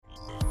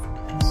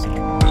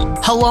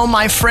Hello,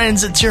 my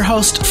friends. It's your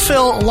host,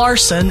 Phil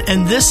Larson,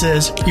 and this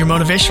is your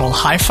motivational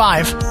high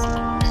five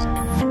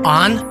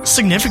on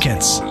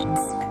significance.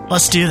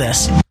 Let's do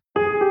this.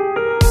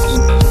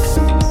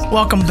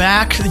 Welcome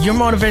back. Your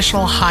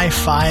motivational high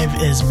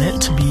five is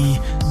meant to be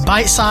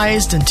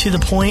bite-sized and to the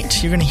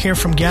point. You're going to hear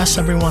from guests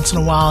every once in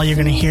a while. You're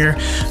going to hear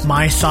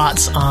my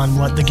thoughts on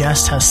what the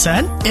guest has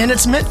said. And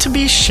it's meant to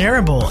be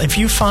shareable. If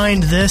you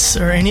find this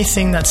or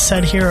anything that's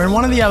said here or in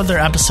one of the other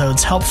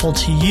episodes helpful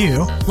to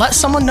you, let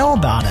someone know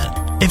about it.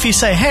 If you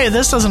say, hey,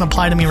 this doesn't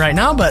apply to me right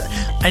now, but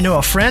I know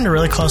a friend, a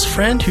really close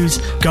friend who's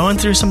going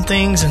through some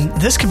things and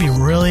this could be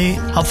really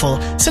helpful,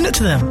 send it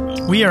to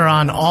them. We are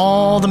on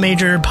all the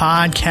major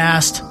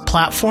podcast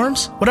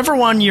platforms. Whatever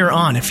one you're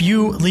on, if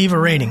you leave a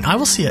rating, I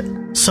will see it.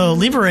 So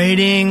leave a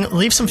rating,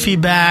 leave some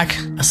feedback,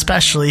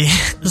 especially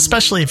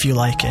if you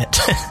like it.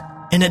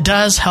 And it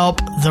does help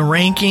the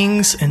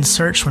rankings and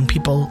search when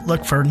people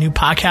look for new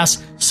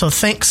podcasts. So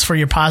thanks for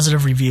your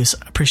positive reviews.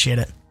 Appreciate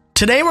it.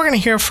 Today we're going to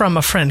hear from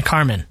a friend,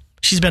 Carmen.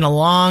 She's been a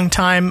long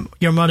time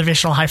Your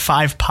Motivational High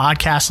Five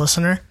podcast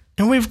listener,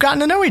 and we've gotten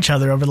to know each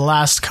other over the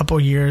last couple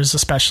of years,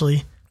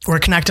 especially. We're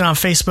connected on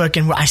Facebook,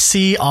 and I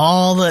see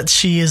all that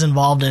she is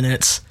involved in.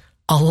 It's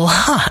a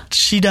lot.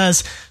 She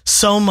does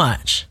so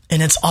much,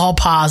 and it's all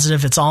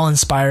positive. It's all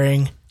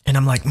inspiring, and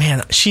I'm like,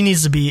 man, she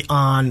needs to be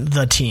on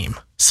the team.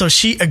 So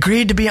she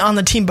agreed to be on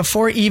the team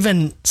before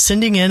even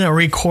sending in a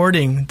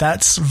recording.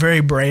 That's very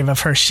brave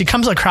of her. She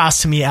comes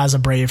across to me as a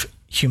brave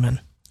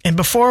human. And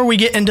before we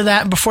get into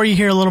that, before you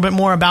hear a little bit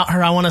more about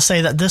her, I want to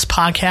say that this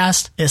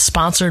podcast is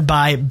sponsored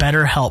by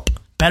BetterHelp.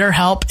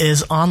 BetterHelp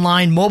is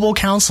online mobile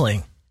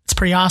counseling. It's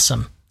pretty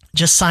awesome.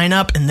 Just sign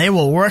up and they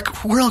will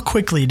work real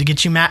quickly to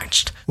get you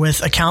matched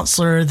with a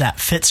counselor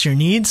that fits your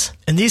needs.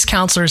 And these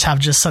counselors have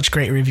just such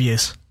great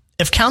reviews.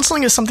 If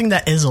counseling is something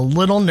that is a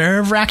little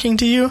nerve-wracking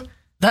to you,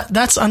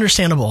 that's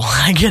understandable.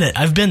 I get it.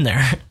 I've been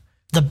there.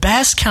 The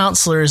best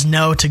counselors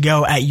know to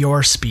go at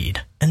your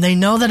speed. And they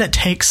know that it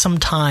takes some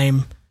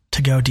time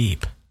to go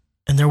deep,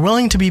 and they're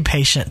willing to be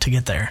patient to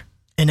get there.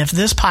 And if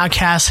this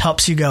podcast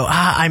helps you go,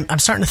 I'm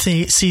starting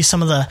to see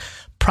some of the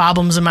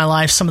problems in my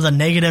life, some of the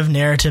negative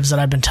narratives that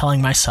I've been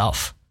telling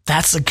myself.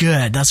 That's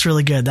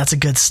really good. That's a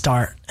good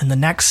start. And the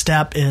next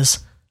step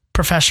is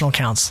professional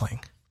counseling.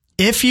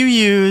 If you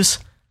use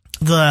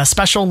the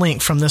special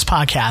link from this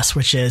podcast,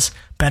 which is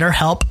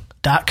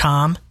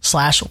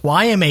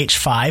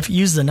betterhelp.com/YMH5,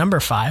 use the number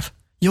 5,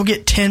 you'll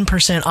get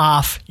 10%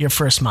 off your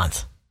first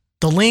month.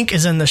 The link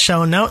is in the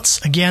show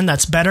notes. Again,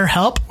 that's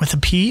BetterHelp with a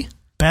P,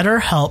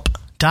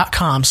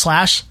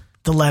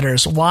 betterhelp.com/the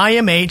letters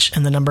YMH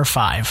and the number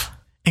 5,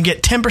 and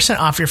get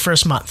 10% off your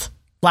first month.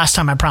 Last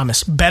time I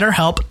promise,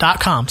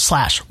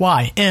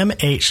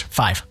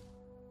 betterhelp.com/YMH5.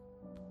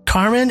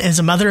 Carmen is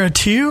a mother of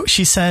 2.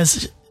 She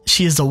says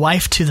she is the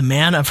wife to the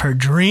man of her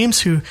dreams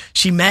who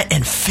she met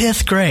in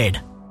 5th grade.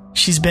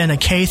 She's been a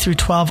K through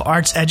 12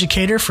 arts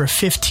educator for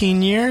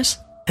 15 years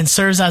and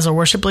serves as a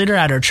worship leader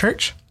at her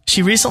church.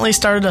 She recently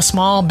started a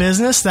small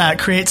business that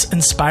creates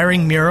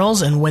inspiring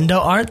murals and window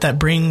art that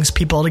brings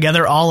people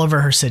together all over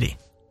her city.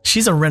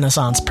 She's a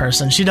Renaissance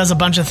person. She does a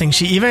bunch of things.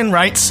 She even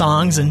writes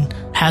songs and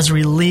has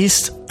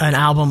released an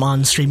album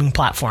on streaming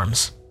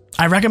platforms.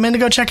 I recommend to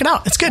go check it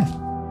out. It's good.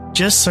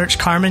 Just search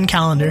Carmen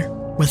Callender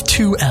with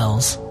 2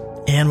 L's.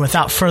 And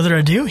without further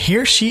ado,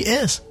 here she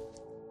is.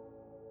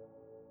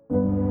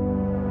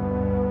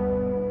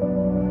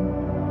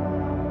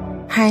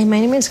 Hi, my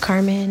name is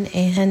Carmen,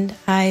 and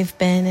I've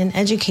been an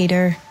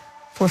educator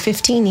for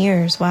 15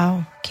 years.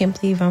 Wow, can't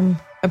believe I'm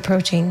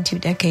approaching 2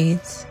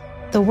 decades.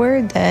 The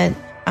word that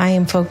I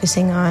am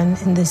focusing on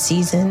in this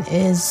season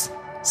is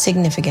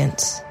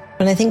significance.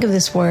 When I think of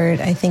this word,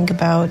 I think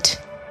about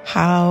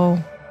how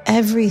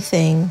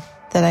everything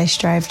that I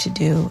strive to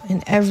do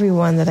and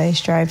everyone that I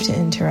strive to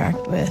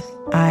interact with,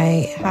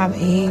 I have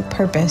a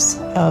purpose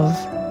of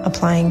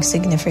applying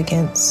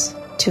significance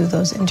to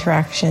those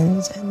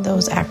interactions and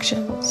those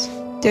actions.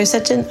 There's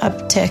such an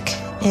uptick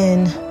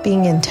in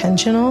being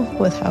intentional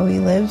with how we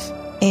live,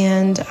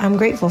 and I'm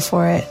grateful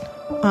for it.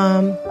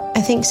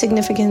 I think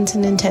significance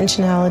and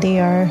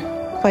intentionality are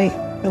quite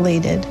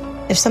related.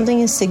 If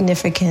something is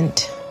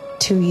significant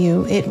to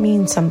you, it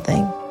means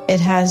something. It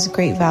has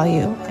great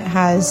value. It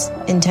has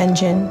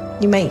intention.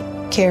 You might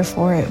care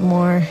for it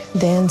more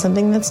than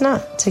something that's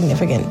not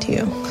significant to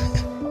you.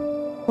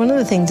 One of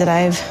the things that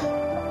I've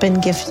been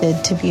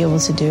gifted to be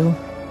able to do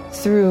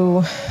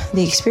through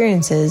the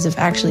experiences of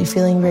actually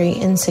feeling very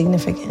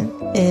insignificant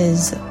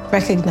is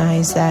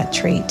recognize that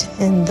trait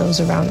in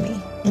those around me.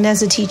 And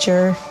as a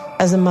teacher,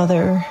 as a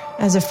mother,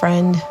 as a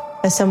friend,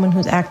 as someone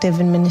who's active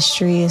in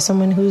ministry, as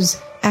someone who's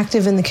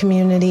active in the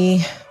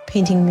community,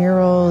 painting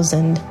murals,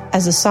 and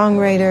as a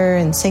songwriter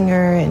and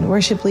singer and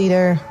worship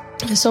leader,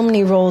 there's so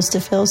many roles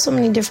to fill, so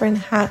many different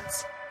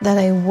hats that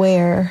I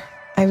wear.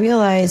 I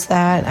realize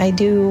that I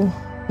do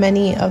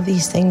many of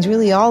these things,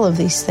 really all of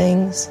these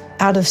things,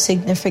 out of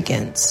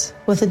significance,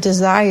 with a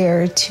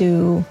desire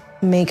to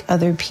make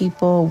other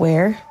people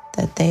aware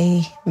that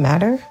they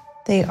matter,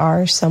 they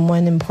are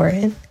someone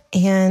important.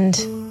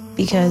 And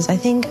because I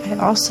think I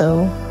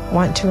also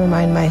want to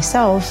remind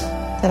myself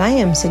that I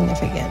am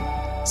significant.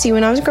 See,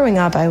 when I was growing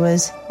up, I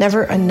was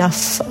never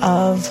enough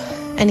of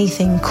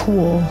anything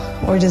cool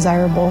or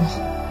desirable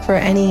for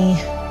any,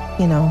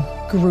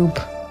 group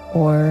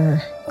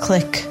or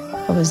clique.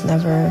 I was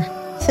never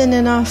thin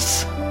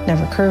enough,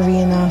 never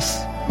curvy enough,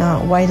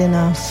 not white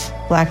enough,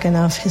 black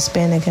enough,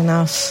 Hispanic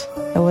enough.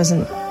 I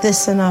wasn't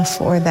this enough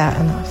or that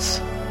enough.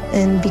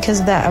 And because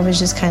of that, I was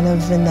just kind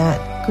of in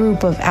that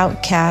group of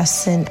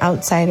outcasts and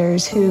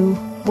outsiders who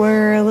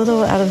were a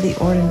little out of the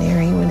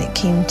ordinary when it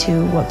came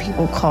to what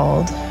people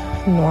called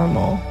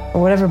normal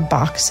or whatever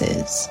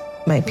boxes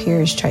my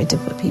peers tried to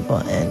put people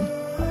in.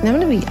 And I'm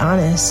going to be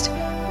honest,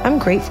 I'm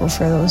grateful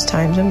for those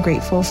times. I'm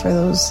grateful for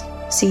those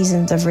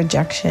seasons of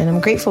rejection. I'm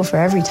grateful for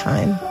every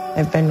time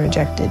I've been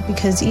rejected,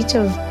 because each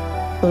of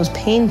those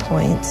pain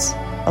points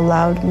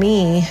allowed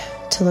me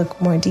to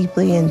look more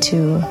deeply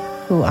into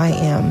who I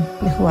am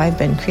and who I've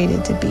been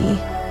created to be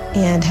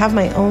and have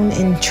my own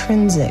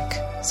intrinsic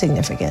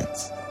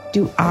significance.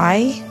 Do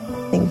I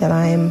think that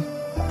I'm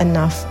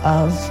enough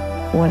of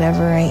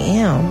whatever I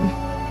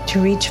am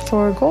to reach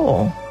for a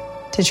goal,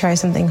 to try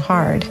something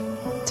hard,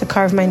 to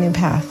carve my new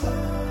path,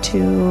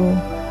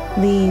 to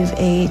leave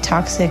a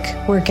toxic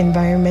work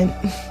environment?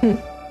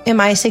 Am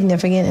I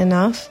significant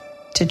enough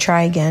to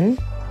try again,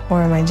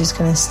 or am I just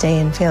going to stay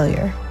in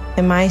failure?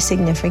 Am I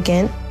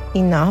significant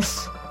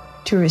enough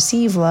to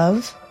receive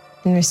love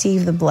and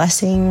receive the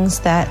blessings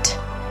that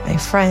my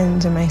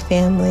friends or my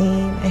family,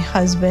 my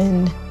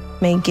husband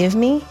may give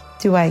me?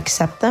 Do I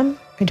accept them,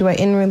 or do I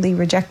inwardly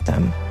reject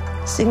them?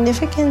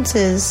 Significance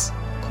is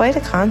quite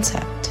a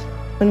concept.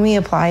 When we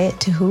apply it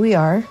to who we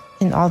are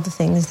and all the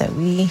things that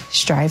we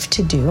strive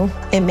to do,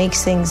 it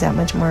makes things that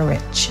much more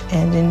rich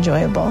and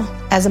enjoyable.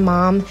 As a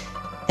mom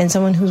and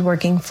someone who's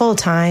working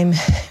full-time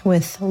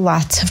with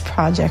lots of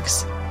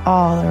projects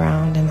all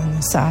around and on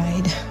the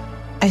side,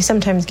 I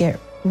sometimes get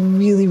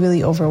really,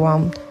 really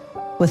overwhelmed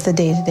with the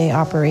day-to-day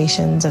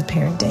operations of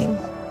parenting,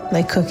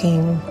 like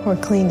cooking or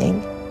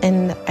cleaning.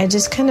 And I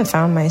just kind of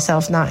found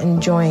myself not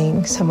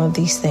enjoying some of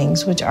these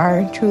things, which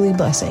are truly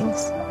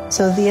blessings.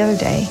 So the other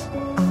day,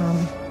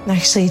 I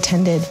actually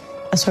attended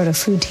a sort of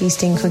food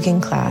tasting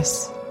cooking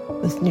class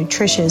with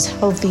nutritious,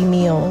 healthy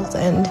meals,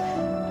 and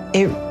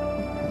it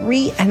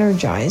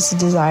re-energized the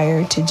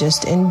desire to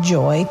just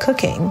enjoy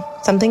cooking.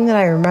 Something that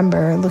I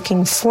remember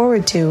looking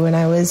forward to when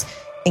I was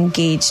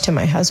engaged to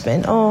my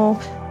husband. Oh,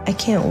 I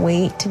can't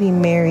wait to be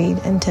married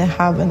and to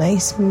have a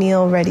nice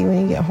meal ready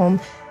when you get home,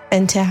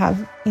 and to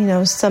have,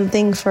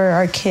 something for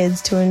our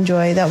kids to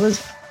enjoy. That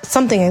was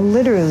something I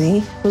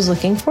literally was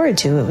looking forward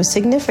to. It was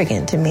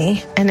significant to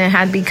me, and it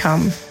had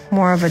become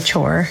more of a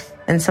chore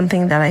and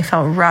something that I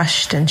felt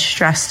rushed and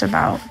stressed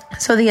about.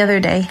 So the other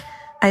day,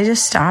 I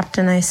just stopped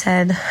and I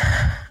said,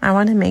 I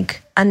want to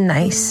make a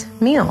nice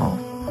meal.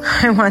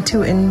 I want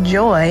to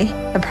enjoy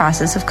the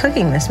process of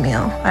cooking this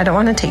meal. I don't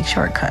want to take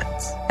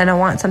shortcuts. I don't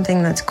want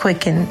something that's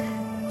quick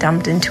and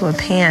dumped into a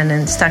pan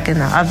and stuck in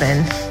the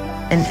oven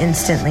and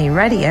instantly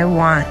ready. I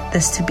want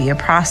this to be a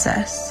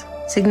process.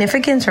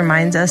 Significance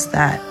reminds us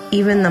that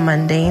even the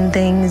mundane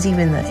things,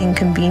 even the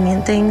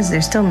inconvenient things,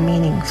 they're still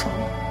meaningful.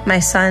 My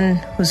son,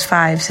 who's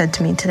 5, said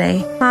to me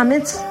today, Mom,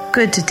 it's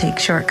good to take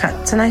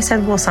shortcuts. And I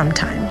said, well,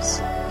 sometimes.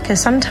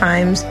 Because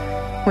sometimes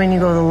when you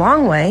go the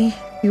long way,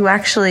 you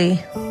actually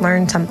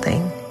learn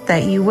something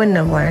that you wouldn't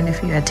have learned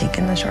if you had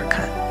taken the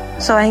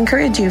shortcut. So I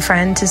encourage you,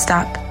 friend, to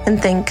stop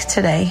and think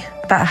today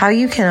about how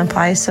you can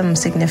apply some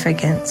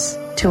significance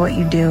to what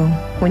you do.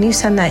 When you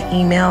send that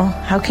email,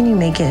 how can you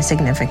make it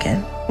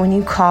significant? When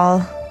you call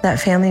that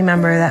family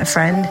member, that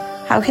friend,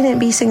 how can it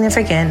be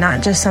significant?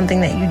 Not just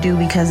something that you do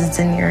because it's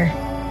in your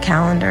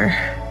calendar.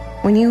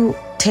 When you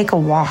take a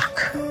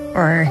walk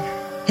or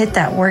hit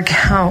that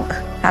workout,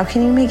 how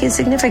can you make it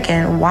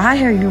significant?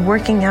 Why are you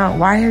working out?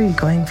 Why are you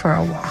going for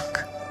a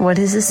walk? What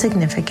is the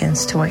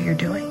significance to what you're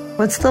doing?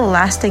 What's the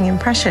lasting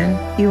impression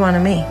you want to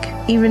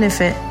make, even if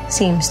it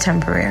seems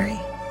temporary?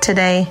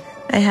 Today,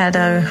 I had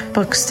a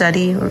book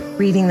study,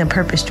 Reading the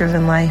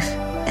Purpose-Driven Life,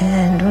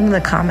 and one of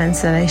the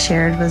comments that I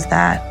shared was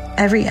that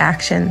every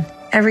action,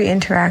 every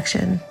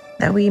interaction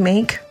that we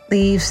make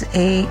leaves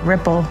a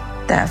ripple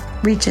that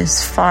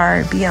reaches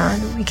far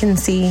beyond what we can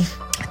see.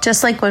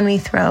 Just like when we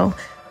throw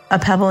a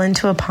pebble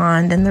into a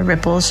pond and the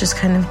ripples just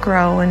kind of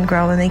grow and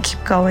they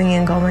keep going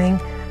and going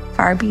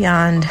far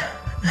beyond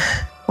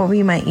what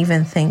we might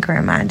even think or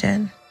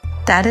imagine.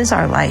 That is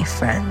our life,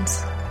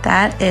 friends.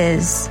 That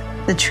is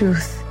the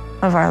truth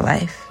of our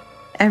life.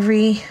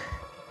 Every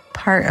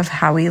part of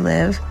how we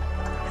live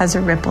has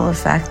a ripple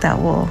effect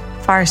that will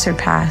far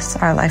surpass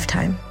our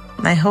lifetime.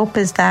 My hope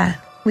is that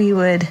we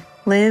would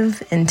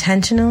live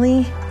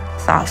intentionally,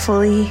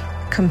 thoughtfully,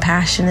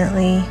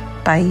 compassionately,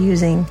 by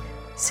using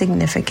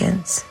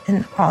significance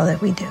in all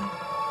that we do.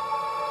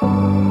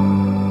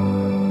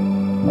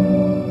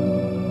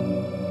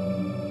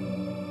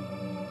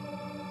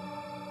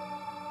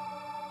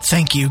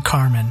 Thank you,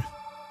 Carmen.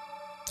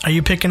 Are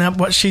you picking up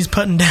what she's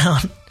putting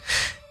down?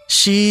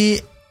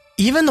 She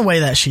even the way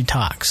that she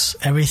talks,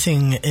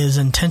 everything is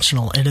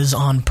intentional. It is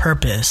on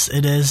purpose.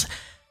 It is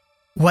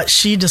what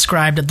she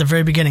described at the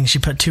very beginning. She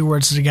put two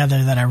words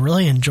together that I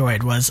really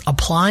enjoyed, was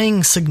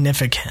applying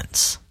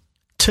significance.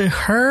 To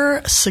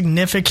her,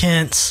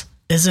 significance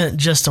isn't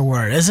just a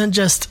word, isn't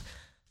just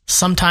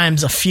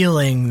sometimes a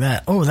feeling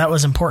that, oh, that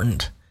was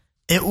important.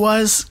 It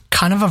was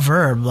kind of a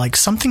verb, like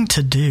something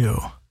to do.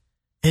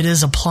 It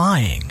is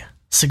applying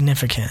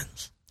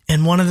significance.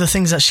 And one of the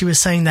things that she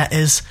was saying that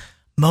is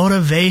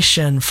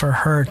motivation for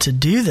her to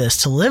do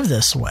this, to live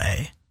this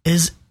way,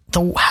 is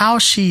how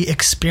she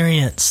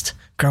experienced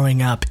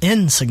growing up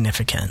in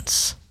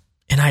significance.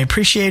 And I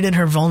appreciated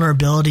her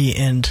vulnerability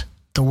and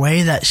the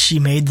way that she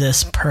made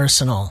this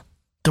personal,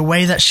 the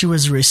way that she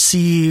was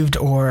received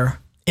or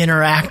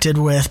interacted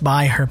with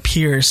by her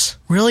peers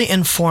really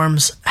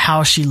informs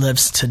how she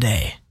lives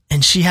today.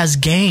 And she has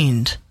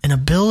gained an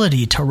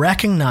ability to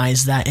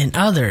recognize that in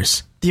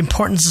others, the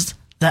importance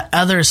that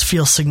others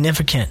feel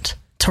significant,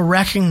 to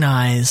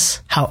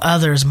recognize how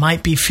others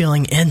might be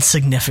feeling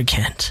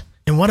insignificant.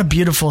 And what a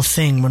beautiful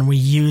thing when we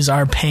use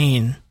our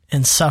pain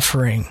and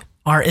suffering,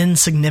 our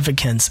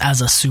insignificance as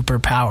a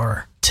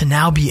superpower, to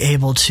now be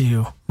able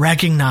to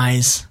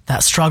recognize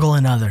that struggle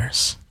in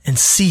others and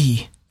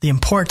see the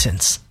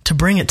importance to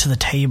bring it to the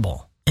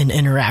table in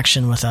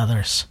interaction with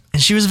others.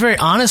 And she was very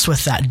honest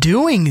with that.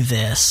 Doing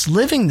this,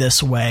 living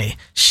this way,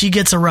 she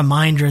gets a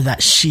reminder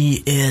that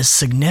she is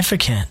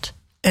significant.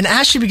 And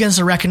as she begins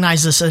to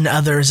recognize this in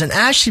others, and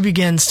as she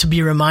begins to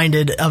be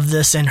reminded of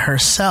this in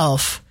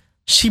herself,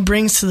 she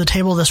brings to the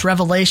table this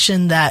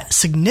revelation that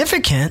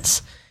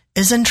significance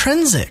is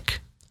intrinsic.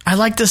 I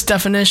like this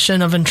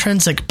definition of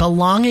intrinsic,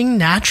 belonging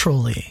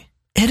naturally.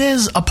 It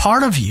is a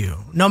part of you,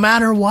 no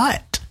matter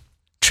what.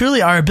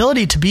 Truly, our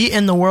ability to be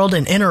in the world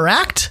and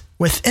interact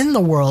within the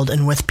world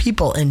and with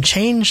people and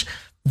change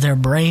their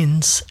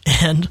brains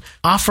and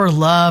offer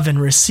love and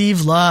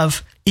receive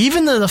love,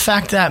 even though the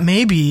fact that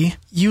maybe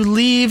you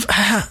leave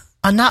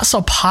a not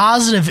so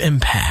positive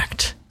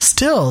impact,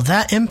 still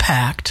that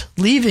impact,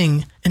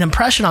 leaving an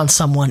impression on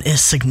someone,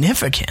 is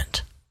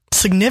significant.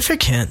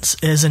 Significance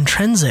is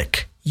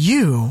intrinsic.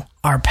 You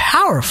are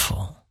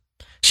powerful.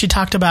 She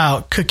talked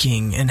about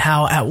cooking and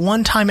how at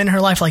one time in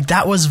her life, like,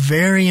 that was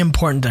very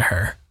important to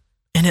her.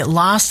 And it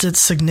lost its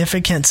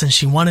significance and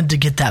she wanted to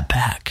get that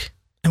back.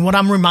 And what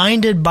I'm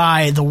reminded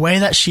by the way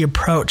that she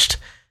approached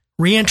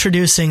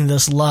reintroducing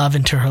this love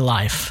into her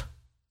life,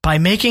 by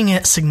making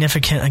it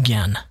significant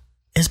again,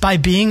 is by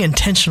being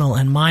intentional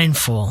and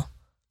mindful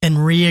and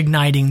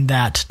reigniting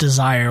that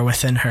desire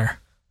within her.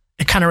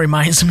 It kind of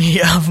reminds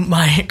me of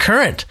my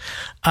current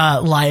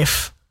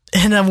life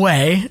in a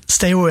way.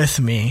 Stay with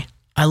me.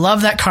 I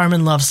love that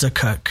Carmen loves to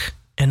cook,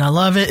 and I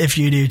love it if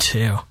you do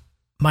too.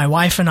 My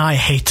wife and I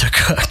hate to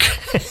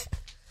cook,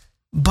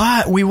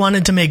 but we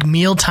wanted to make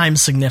mealtime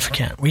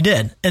significant. We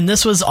did. And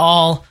this was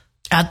all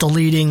at the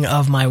leading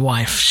of my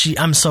wife.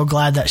 I'm so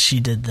glad that she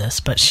did this,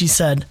 but she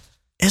said,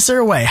 is there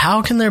a way?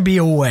 How can there be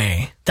a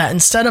way that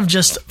instead of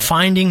just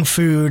finding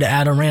food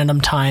at a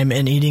random time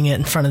and eating it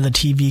in front of the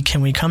TV,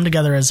 can we come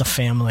together as a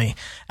family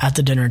at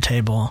the dinner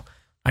table?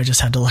 I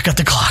just had to look at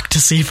the clock to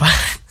see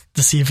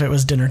if it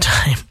was dinner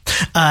time.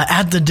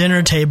 At the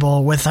dinner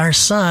table with our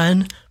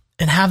son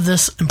and have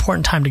this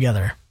important time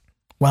together.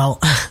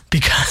 Well,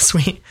 because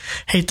we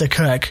hate to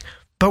cook,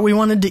 but we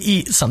wanted to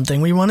eat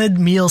something. We wanted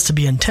meals to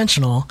be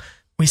intentional.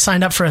 We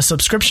signed up for a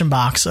subscription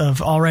box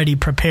of already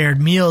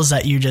prepared meals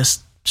that you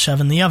just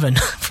shove in the oven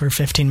for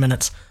 15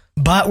 minutes.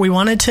 But we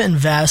wanted to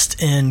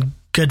invest in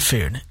good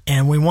food,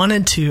 and we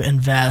wanted to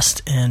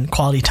invest in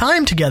quality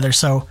time together.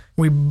 So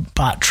we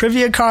bought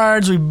trivia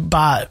cards, we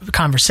bought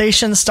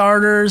conversation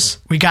starters,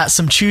 we got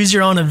some choose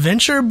your own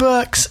adventure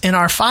books, and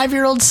our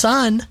 5-year-old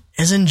son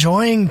is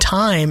enjoying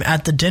time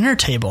at the dinner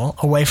table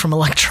away from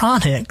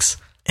electronics,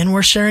 and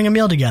we're sharing a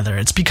meal together.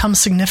 It's become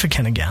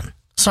significant again.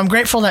 So I'm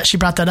grateful that she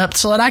brought that up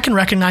so that I can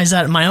recognize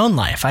that in my own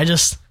life. I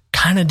just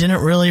kind of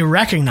didn't really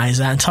recognize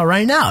that until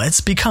right now.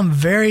 It's become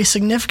very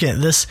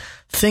significant, this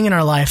thing in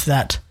our life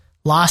that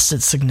lost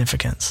its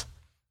significance.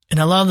 And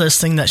I love this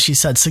thing that she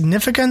said.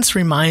 Significance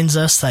reminds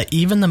us that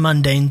even the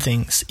mundane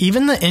things,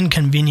 even the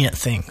inconvenient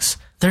things,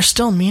 they're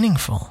still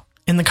meaningful.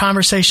 In the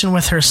conversation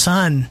with her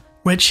son,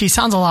 which he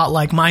sounds a lot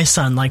like my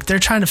son, like they're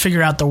trying to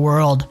figure out the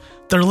world.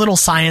 They're little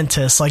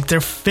scientists, like they're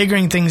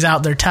figuring things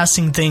out, they're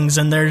testing things,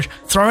 and they're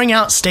throwing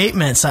out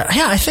statements that,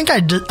 yeah, I think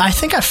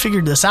I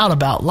figured this out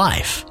about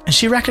life. And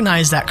she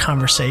recognized that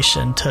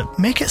conversation to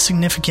make it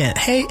significant.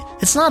 Hey,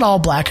 it's not all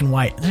black and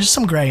white. There's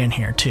some gray in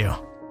here too.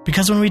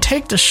 Because when we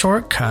take the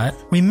shortcut,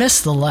 we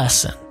miss the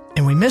lesson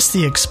and we miss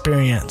the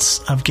experience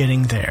of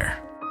getting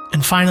there.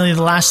 And finally,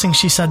 the last thing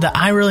she said that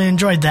I really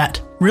enjoyed that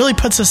really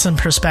puts us in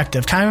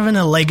perspective, kind of in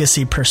a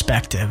legacy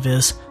perspective,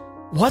 is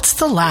what's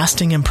the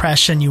lasting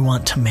impression you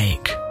want to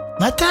make?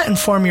 Let that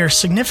inform your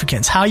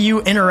significance, how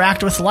you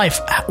interact with life.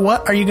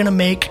 What are you going to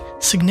make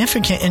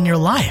significant in your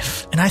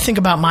life? And I think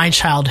about my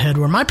childhood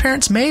where my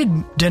parents made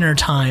dinner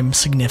time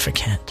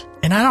significant.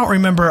 And I don't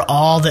remember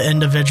all the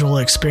individual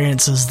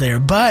experiences there,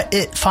 but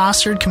it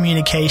fostered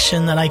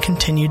communication that I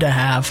continue to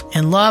have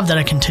and love that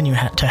I continue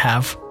to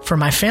have for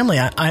my family.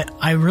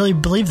 I really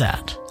believe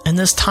that. And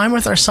this time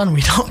with our son,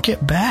 we don't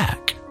get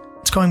back.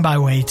 It's going by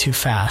way too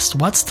fast.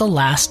 What's the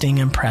lasting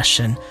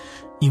impression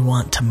you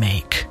want to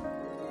make?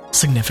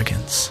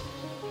 Significance.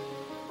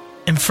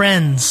 And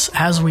friends,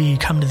 as we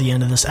come to the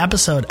end of this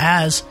episode,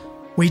 as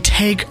we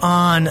take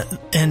on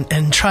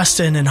and trust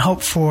in and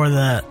hope for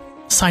the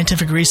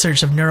scientific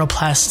research of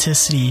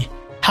neuroplasticity,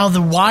 how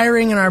the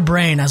wiring in our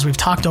brain, as we've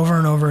talked over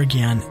and over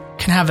again,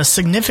 can have a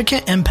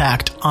significant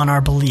impact on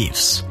our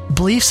beliefs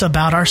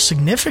about our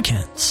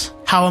significance,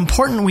 how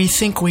important we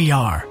think we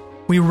are.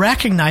 We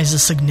recognize the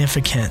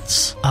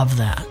significance of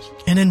that.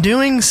 And in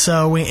doing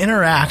so, we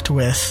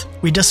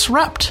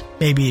disrupt,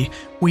 maybe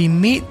we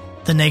meet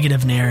the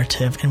negative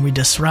narrative and we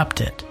disrupt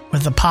it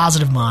with a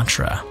positive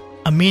mantra,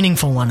 a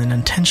meaningful one, an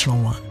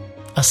intentional one,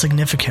 a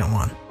significant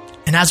one.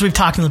 And as we've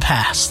talked in the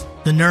past,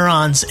 the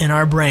neurons in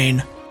our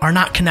brain are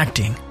not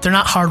connecting. They're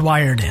not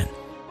hardwired in.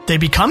 They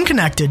become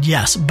connected,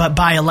 yes, but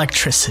by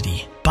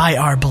electricity, by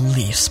our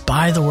beliefs,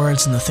 by the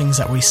words and the things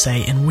that we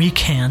say, and we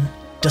can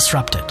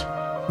disrupt it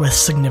with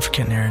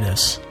significant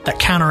narratives that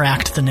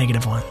counteract the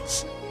negative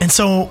ones. And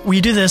so we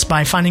do this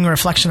by finding a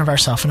reflection of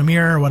ourselves in a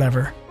mirror or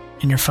whatever,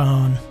 in your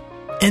phone,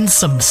 in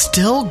some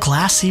still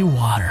glassy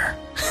water.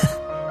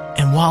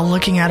 And while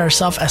looking at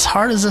ourselves, as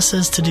hard as this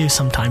is to do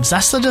sometimes,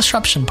 that's the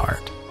disruption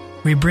part.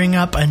 We bring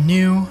up a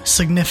new,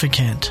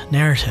 significant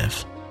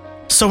narrative.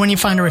 So when you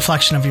find a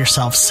reflection of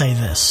yourself, say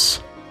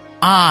this: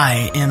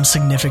 I am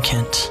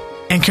significant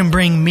and can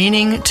bring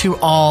meaning to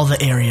all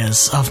the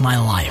areas of my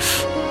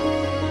life.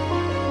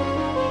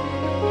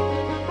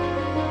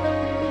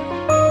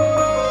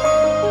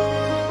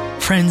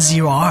 Friends,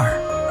 you are.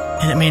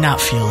 And it may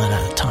not feel it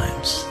at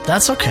times.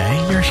 That's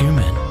okay. You're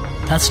human.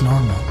 That's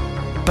normal.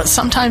 But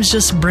sometimes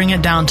just bring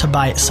it down to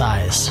bite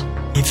size.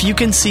 If you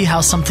can see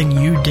how something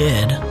you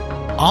did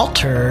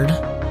altered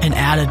an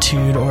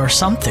attitude or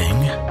something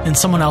in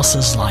someone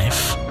else's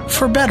life,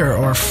 for better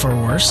or for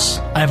worse.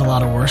 I have a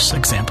lot of worse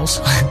examples.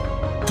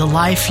 The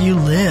life you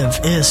live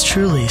is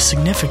truly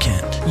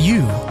significant.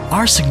 You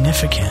are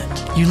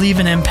significant. You leave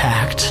an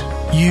impact.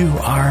 You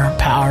are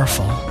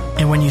powerful.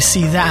 And when you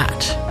see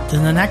that,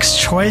 then the next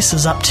choice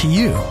is up to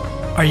you.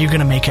 Are you going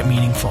to make it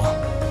meaningful?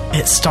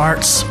 It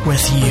starts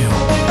with you.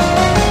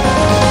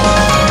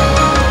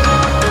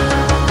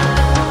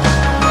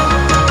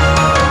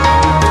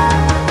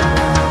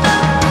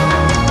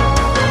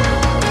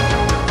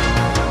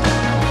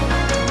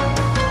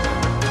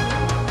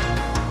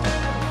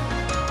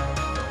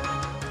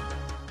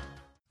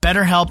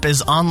 BetterHelp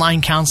is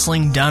online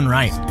counseling done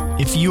right.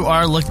 If you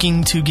are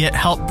looking to get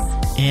help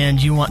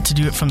and you want to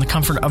do it from the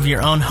comfort of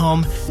your own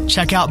home,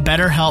 check out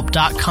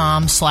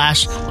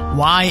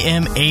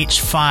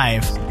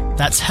BetterHelp.com/YMH5.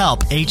 That's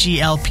help,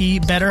 H-E-L-P,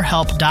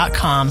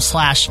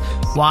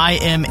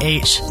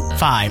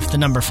 BetterHelp.com/YMH5, the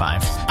number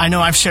 5. I know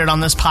I've shared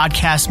on this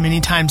podcast many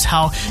times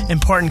how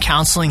important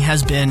counseling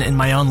has been in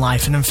my own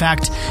life. And in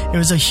fact, it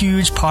was a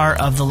huge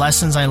part of the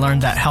lessons I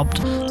learned that helped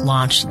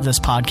launch this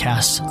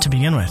podcast to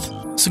begin with.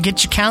 So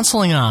get your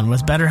counseling on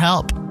with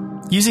BetterHelp.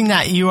 Using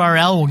that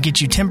URL will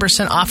get you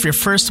 10% off your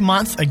first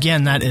month.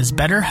 Again, that is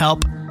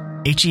BetterHelp,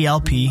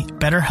 H-E-L-P,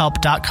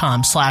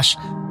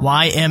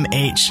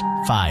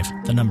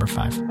 BetterHelp.com/YMH5, the number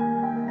 5.